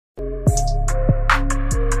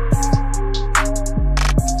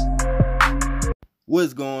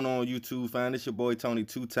What's going on, YouTube fam? It's your boy Tony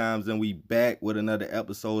 2times, and we back with another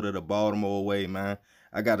episode of the Baltimore Way, man.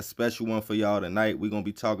 I got a special one for y'all tonight. We're going to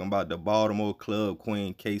be talking about the Baltimore club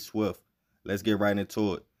queen, K Swift. Let's get right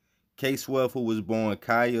into it. K Swift, who was born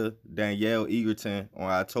Kaya Danielle Egerton on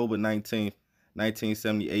October 19th,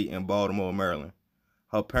 1978 in Baltimore, Maryland.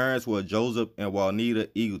 Her parents were Joseph and Juanita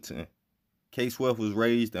Egerton. K Swift was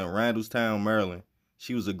raised in Randallstown, Maryland.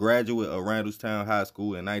 She was a graduate of Randallstown High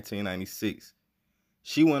School in 1996.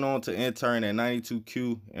 She went on to intern at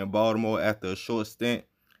 92Q in Baltimore after a short stint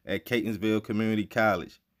at Catonsville Community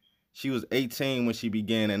College. She was 18 when she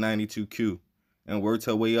began at 92Q and worked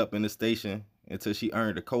her way up in the station until she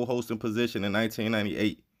earned a co-hosting position in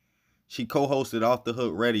 1998. She co-hosted Off the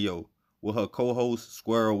Hook Radio with her co-host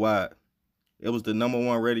Squirrel Wide. It was the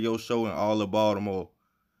 #1 radio show in all of Baltimore.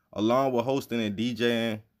 Along with hosting and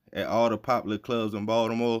DJing at all the popular clubs in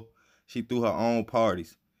Baltimore, she threw her own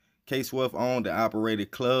parties. K Swift owned and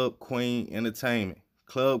operated Club Queen Entertainment.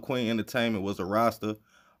 Club Queen Entertainment was a roster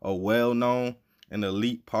of well-known and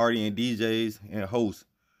elite partying DJs and hosts,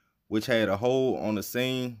 which had a hold on the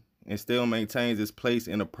scene and still maintains its place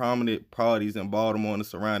in the prominent parties in Baltimore and the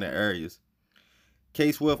surrounding areas.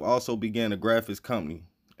 K Swift also began a graphics company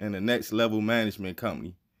and a Next Level Management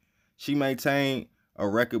Company. She maintained a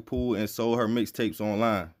record pool and sold her mixtapes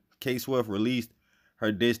online. K Swift released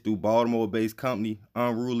her disc through Baltimore-based company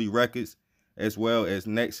Unruly Records, as well as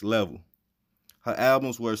Next Level. Her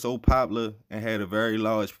albums were so popular and had a very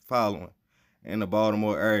large following in the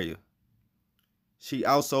Baltimore area. She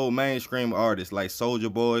outsold mainstream artists like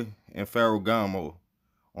Soulja Boy and Ferragamo.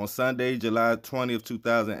 On Sunday, July 20th,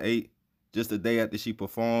 2008, just a day after she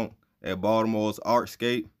performed at Baltimore's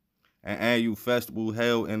Artscape, an annual festival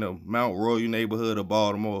held in the Mount Royal neighborhood of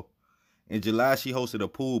Baltimore. In July, she hosted a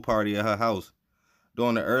pool party at her house.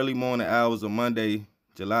 During the early morning hours of Monday,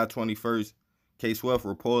 July 21st, K Swift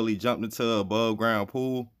reportedly jumped into an above-ground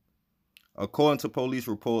pool. According to police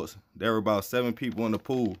reports, there were about 7 people in the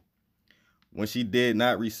pool. When she did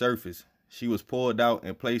not resurface, she was pulled out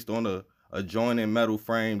and placed on a adjoining metal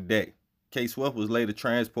frame deck. K Swift was later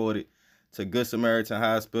transported to Good Samaritan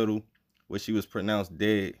Hospital, where she was pronounced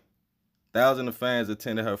dead. Thousands of fans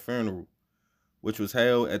attended her funeral, which was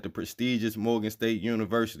held at the prestigious Morgan State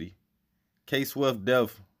University. K Swift's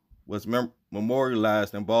death was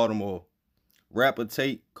memorialized in Baltimore. Rapper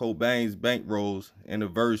Tate Cobain's bankrolls in the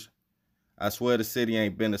verse, "I swear the city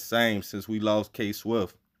ain't been the same since we lost K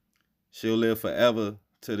Swift. She'll live forever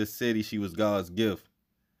to the city, she was God's gift."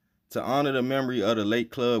 To honor the memory of the late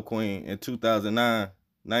club queen, in 2009,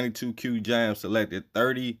 92Q Jamz selected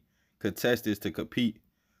 30 contestants to compete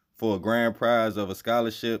for a grand prize of a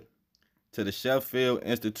scholarship to the Sheffield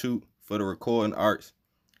Institute for the Recording Arts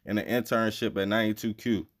and an internship at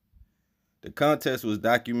 92Q. The contest was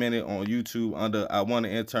documented on YouTube under "I Want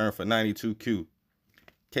to Intern for 92Q."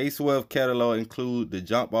 K Swift catalog include the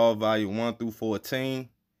Jump Off Volume 1 through 14,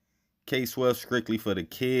 K Swift Strictly for the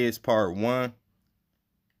Kids Part 1,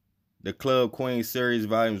 the Club Queen Series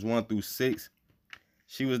Volumes 1 through 6.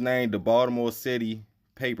 She was named the Baltimore City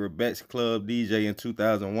Paper Best Club DJ in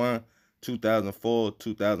 2001, 2004,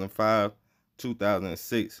 2005,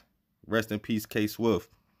 2006. Rest in peace, K Swift.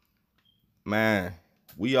 Man,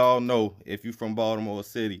 we all know, if you from Baltimore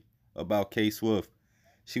City, about K Swift.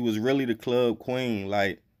 She was really the club queen.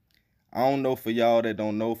 Like, I don't know, for y'all that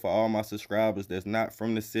don't know, for all my subscribers that's not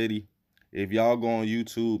from the city, if y'all go on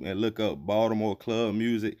YouTube and look up Baltimore club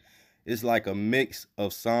music, it's like a mix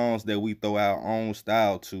of songs that we throw our own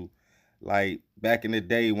style to. Like, back in the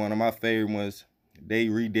day, one of my favorite ones, they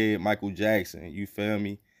redid Michael Jackson, you feel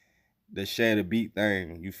me? The Share the Beat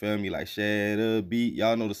thing, you feel me? Like, Share the Beat,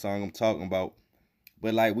 y'all know the song I'm talking about.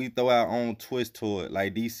 But like, we throw our own twist to it.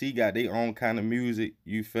 Like, DC got their own kind of music,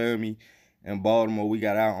 you feel me? In Baltimore, we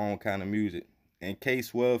got our own kind of music. And K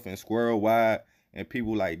Swift and Squirrel Wide and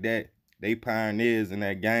people like that, they pioneers in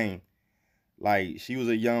that game. Like, she was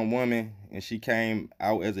a young woman and she came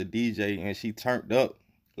out as a DJ and she turned up.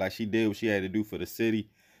 Like, she did what she had to do for the city.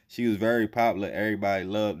 She was very popular. Everybody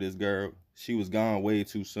loved this girl. She was gone way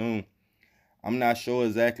too soon. I'm not sure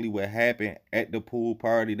exactly what happened at the pool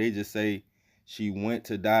party. They just say she went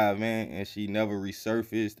to dive in and she never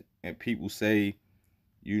resurfaced. And people say,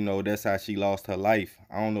 you know, that's how she lost her life.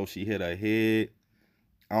 I don't know if she hit her head.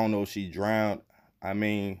 I don't know if she drowned. I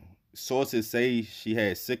mean, sources say she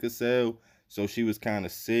had sickle cell, so she was kind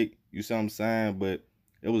of sick. You see what I'm saying? But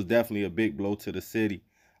it was definitely a big blow to the city.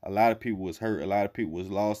 A lot of people was hurt. A lot of people was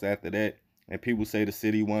lost after that. And people say the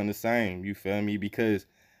city wasn't the same. You feel me? Because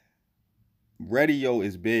radio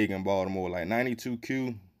is big in Baltimore. Like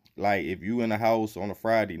 92Q, like if you in the house on a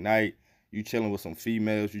Friday night, you chilling with some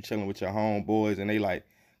females, you chilling with your homeboys, and they like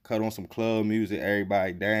cut on some club music,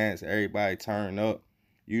 everybody dance, everybody turn up.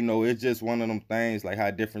 You know, it's just one of them things, like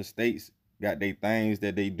how different states got their things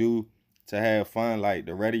that they do to have fun. Like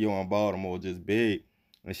the radio in Baltimore just big,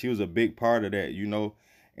 and she was a big part of that, you know.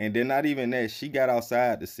 And then not even that, she got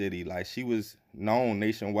outside the city. Like she was known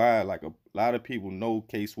nationwide. Like a lot of people know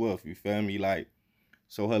K Swift, you feel me? Like,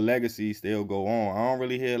 so her legacy still go on. I don't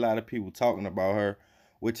really hear a lot of people talking about her,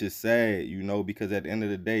 which is sad, you know, because at the end of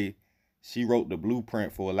the day, she wrote the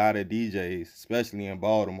blueprint for a lot of DJs, especially in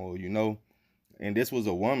Baltimore, you know. And this was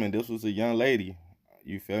a woman, this was a young lady.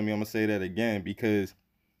 You feel me? I'm gonna say that again because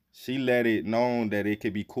she let it known that it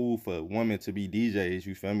could be cool for women to be DJs,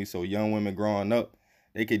 you feel me? So young women growing up,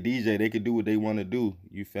 they could DJ, they could do what they want to do,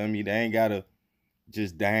 you feel me? They ain't gotta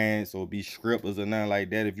just dance or be strippers or nothing like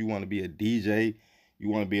that. If you want to be a DJ, you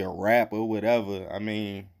want to be a rapper, whatever. I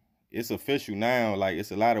mean, it's official now. Like,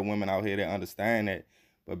 it's a lot of women out here that understand that.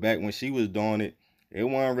 But back when she was doing it, it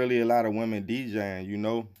wasn't really a lot of women DJing, you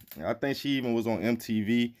know. I think she even was on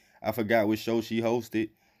MTV. I forgot what show she hosted.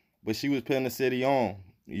 But she was putting the city on,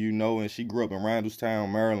 you know, and she grew up in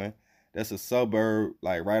Randallstown, Maryland. That's a suburb,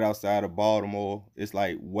 like, right outside of Baltimore. It's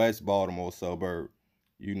like West Baltimore suburb,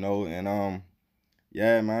 you know, and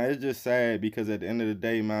yeah, man, it's just sad because at the end of the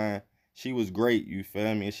day, man, she was great, you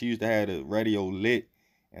feel me? And she used to have the radio lit,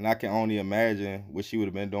 and I can only imagine what she would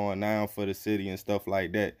have been doing now for the city and stuff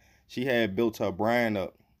like that. She had built her brand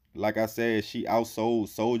up. Like I said, she outsold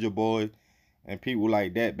Soldier Boy and people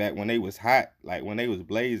like that back when they was hot, like when they was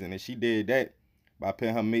blazing. And she did that by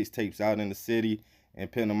putting her mixtapes out in the city and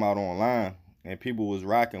putting them out online. And people was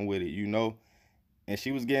rocking with it, you know? And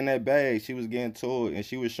she was getting that bag. She was getting to it, and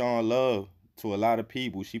she was showing love to a lot of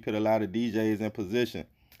people. She put a lot of DJs in position.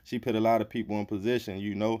 She put a lot of people in position,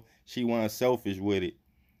 you know. She wasn't selfish with it.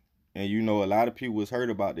 And, you know, a lot of people was hurt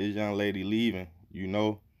about this young lady leaving, you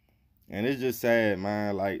know. And it's just sad,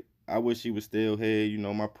 man. Like, I wish she was still here. You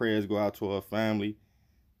know, my prayers go out to her family.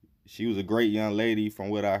 She was a great young lady from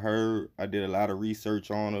what I heard. I did a lot of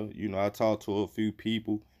research on her. You know, I talked to a few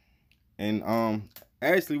people. And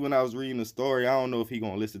actually, when I was reading the story, I don't know if he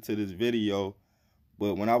gonna listen to this video,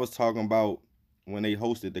 but when I was talking about when they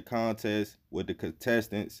hosted the contest with the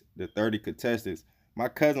contestants, the 30 contestants, my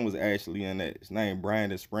cousin was actually in that. His name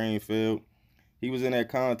Brandon Springfield. He was in that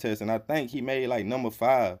contest, and I think he made like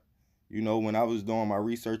 #5. You know, when I was doing my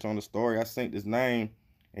research on the story, I sent his name,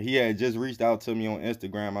 and he had just reached out to me on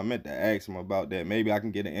Instagram. I meant to ask him about that. Maybe I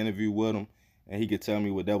can get an interview with him, and he could tell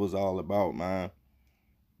me what that was all about, man.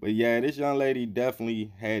 But yeah, this young lady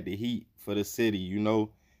definitely had the heat for the city, you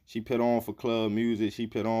know. She put on for club music. She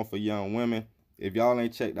put on for young women. If y'all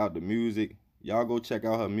ain't checked out the music, y'all go check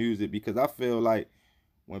out her music because I feel like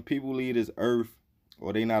when people leave this earth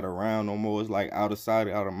or they not around no more, it's like out of sight,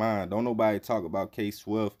 out of mind. Don't nobody talk about K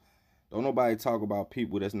Swift. Don't nobody talk about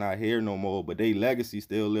people that's not here no more, but they legacy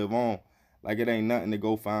still live on. Like it ain't nothing to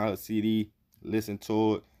go find her CD, listen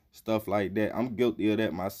to it, stuff like that. I'm guilty of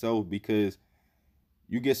that myself because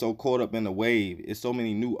you get so caught up in the wave. It's so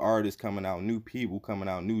many new artists coming out, new people coming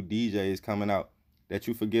out, new DJs coming out that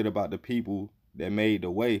you forget about the people that made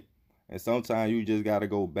the way. And sometimes you just got to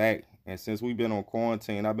go back. And since we've been on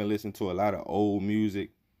quarantine, I've been listening to a lot of old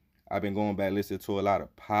music. I've been going back listening to a lot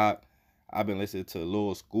of pop. I've been listening to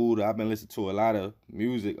Lil Scooter. I've been listening to a lot of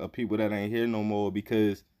music of people that ain't here no more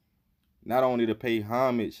because not only to pay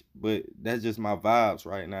homage, but that's just my vibes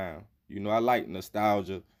right now. You know, I like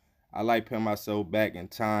nostalgia. I like putting myself back in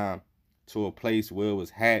time to a place where it was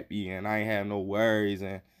happy and I ain't have no worries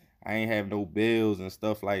and I ain't have no bills and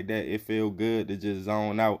stuff like that. It feel good to just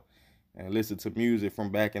zone out and listen to music from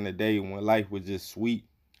back in the day when life was just sweet.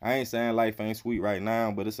 I ain't saying life ain't sweet right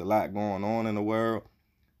now, but it's a lot going on in the world.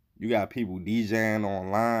 You got people DJing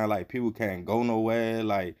online, like people can't go nowhere.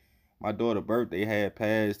 Like my daughter's birthday had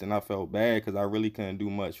passed and I felt bad because I really couldn't do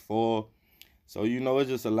much for her. So, you know, it's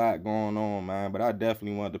just a lot going on, man. But I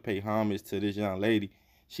definitely wanted to pay homage to this young lady.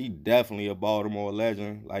 She definitely a Baltimore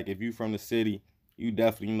legend. Like, if you from the city, you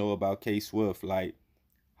definitely know about K Swift. Like,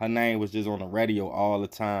 her name was just on the radio all the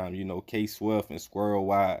time. You know, K Swift and Squirrel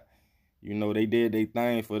Wide. You know, they did their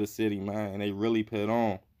thing for the city, man. And they really put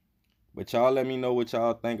on. But y'all let me know what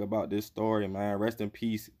y'all think about this story, man. Rest in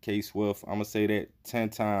peace, K Swift. I'm going to say that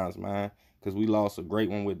 10 times, man. Because we lost a great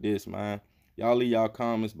one with this, man. Y'all leave y'all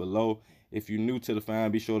comments below. If you're new to the fam,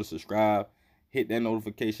 be sure to subscribe. Hit that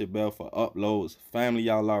notification bell for uploads. Family,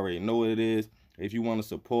 y'all already know what it is. If you want to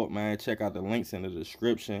support, man, check out the links in the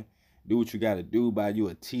description. Do what you got to do. Buy you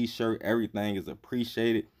a t-shirt. Everything is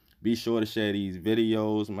appreciated. Be sure to share these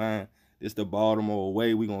videos, man. This the Baltimore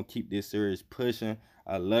Way. We going to keep this series pushing.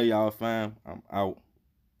 I love y'all, fam. I'm out.